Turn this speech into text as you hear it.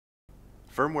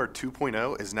Firmware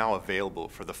 2.0 is now available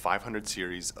for the 500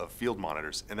 series of field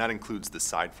monitors, and that includes the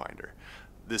Sidefinder.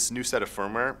 This new set of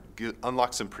firmware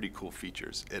unlocks some pretty cool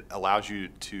features. It allows you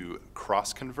to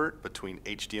cross-convert between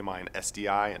HDMI and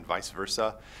SDI and vice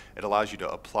versa. It allows you to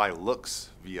apply looks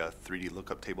via 3D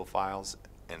lookup table files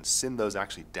and send those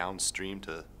actually downstream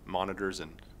to monitors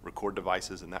and record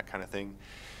devices and that kind of thing.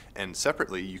 And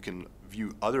separately, you can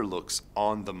view other looks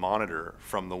on the monitor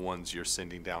from the ones you're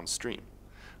sending downstream.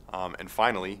 And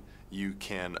finally, you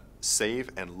can save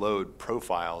and load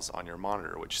profiles on your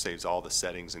monitor, which saves all the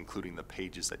settings, including the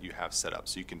pages that you have set up,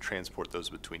 so you can transport those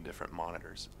between different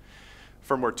monitors.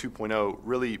 Firmware 2.0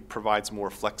 really provides more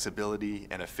flexibility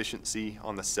and efficiency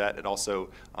on the set. It also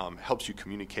helps you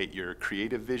communicate your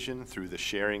creative vision through the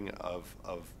sharing of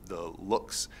the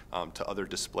looks to other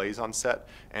displays on set,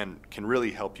 and can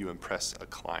really help you impress a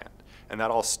client. And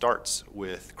that all starts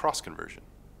with cross-conversion.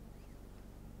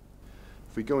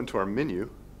 If we go into our menu,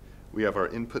 we have our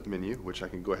input menu, which I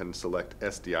can go ahead and select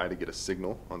SDI to get a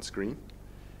signal on screen.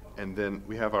 And then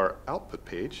we have our output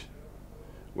page,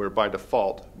 where by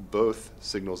default both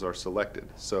signals are selected.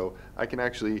 So I can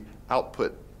actually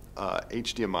output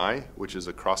HDMI, which is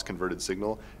a cross-converted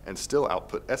signal, and still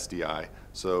output SDI,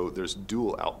 so there's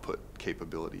dual output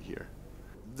capability here.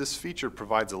 This feature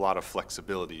provides a lot of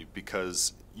flexibility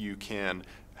because you can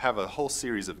have a whole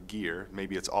series of gear,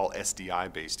 maybe it's all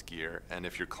SDI based gear, and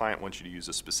if your client wants you to use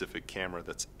a specific camera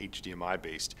that's HDMI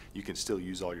based, you can still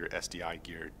use all your SDI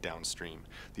gear downstream.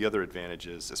 The other advantage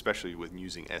is, especially with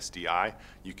using SDI,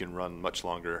 you can run much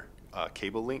longer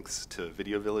cable lengths to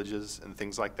video villages and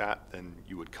things like that than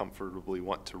you would comfortably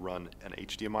want to run an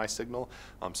HDMI signal,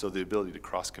 so the ability to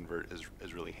cross convert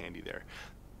is really handy there.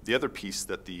 The other piece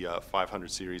that the 500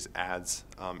 series adds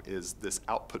is this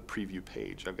output preview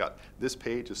page. I've got this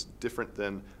page is different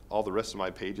than all the rest of my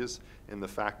pages in the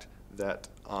fact that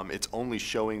it's only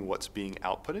showing what's being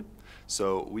outputted.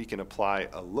 So we can apply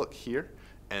a look here,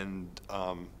 and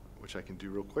which I can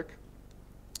do real quick.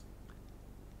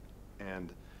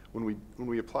 And when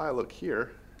we apply a look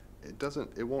here,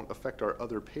 it won't affect our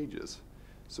other pages.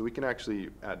 So we can actually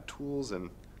add tools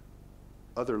and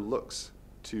other looks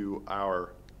to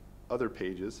our other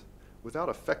pages without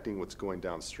affecting what's going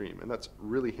downstream, and that's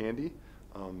really handy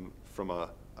from a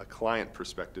client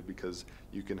perspective, because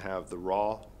you can have the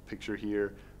raw picture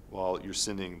here while you're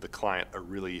sending the client a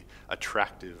really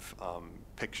attractive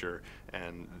picture,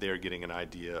 and they're getting an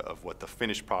idea of what the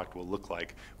finished product will look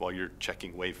like while you're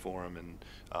checking waveform and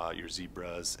your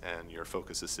zebras and your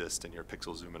focus assist and your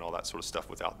pixel zoom and all that sort of stuff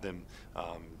without them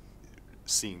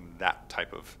seeing that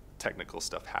type of technical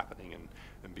stuff happening and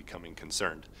becoming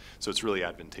concerned. So it's really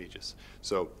advantageous.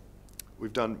 So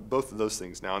we've done both of those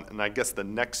things now, and I guess the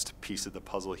next piece of the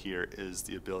puzzle here is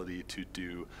the ability to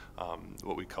do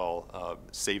what we call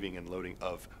saving and loading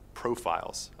of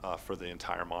profiles for the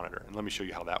entire monitor. And let me show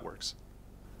you how that works.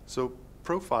 So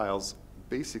profiles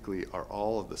basically are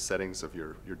all of the settings of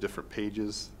your different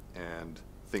pages and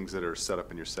things that are set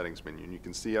up in your settings menu. And you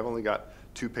can see I've only got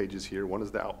two pages here. One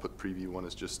is the output preview, one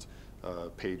is just a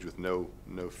page with no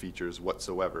features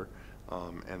whatsoever.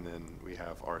 And then we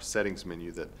have our settings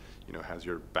menu that has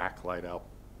your backlight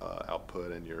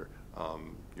output and your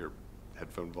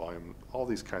headphone volume, all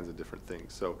these kinds of different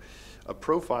things. So a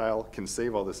profile can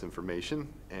save all this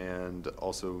information and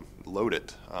also load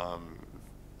it.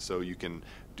 So you can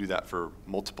do that for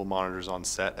multiple monitors on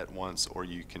set at once, or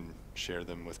you can share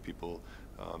them with people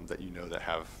that that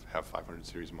have 500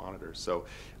 series monitors. So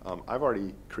I've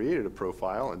already created a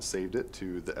profile and saved it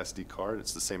to the SD card.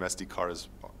 It's the same SD card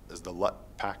as the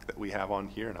LUT pack that we have on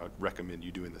here, and I would recommend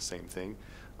you doing the same thing.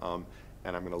 And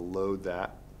I'm going to load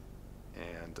that,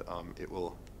 and it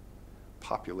will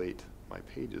populate my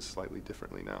pages slightly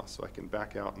differently now. So I can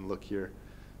back out and look here.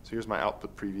 So here's my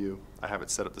output preview. I have it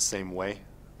set up the same way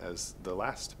as the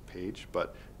last page,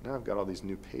 but now I've got all these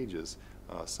new pages.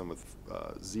 Some with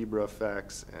zebra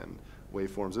effects and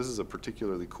waveforms. This is a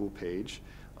particularly cool page.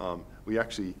 We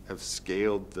actually have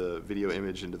scaled the video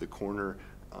image into the corner,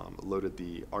 loaded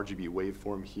the RGB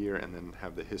waveform here, and then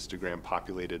have the histogram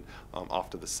populated off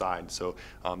to the side. So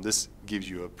this gives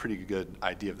you a pretty good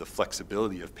idea of the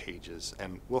flexibility of pages.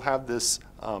 And we'll have this,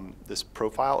 this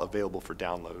profile available for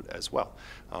download as well.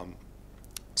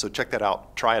 So check that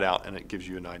out, try it out, and it gives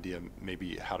you an idea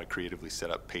maybe how to creatively set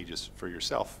up pages for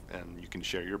yourself, and you can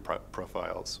share your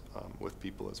profiles with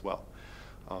people as well.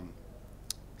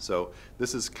 So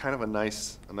this is kind of a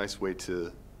nice way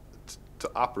to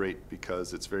operate,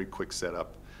 because it's very quick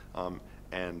setup.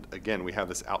 And again, we have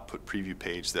this output preview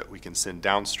page that we can send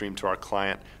downstream to our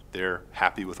client. They're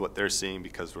happy with what they're seeing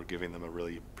because we're giving them a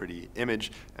really pretty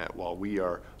image, while we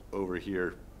are over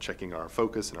here checking our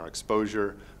focus and our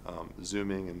exposure,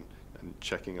 zooming and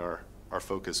checking our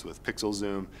focus with pixel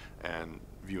zoom, and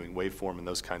viewing waveform and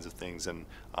those kinds of things, and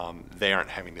they aren't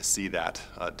having to see that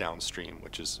downstream,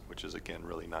 which is again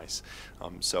really nice.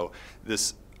 So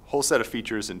this whole set of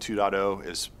features in 2.0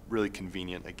 is really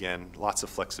convenient. Again, lots of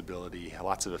flexibility,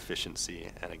 lots of efficiency,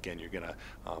 and again, you're going to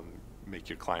make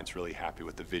your clients really happy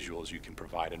with the visuals you can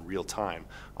provide in real time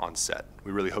on set.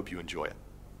 We really hope you enjoy it.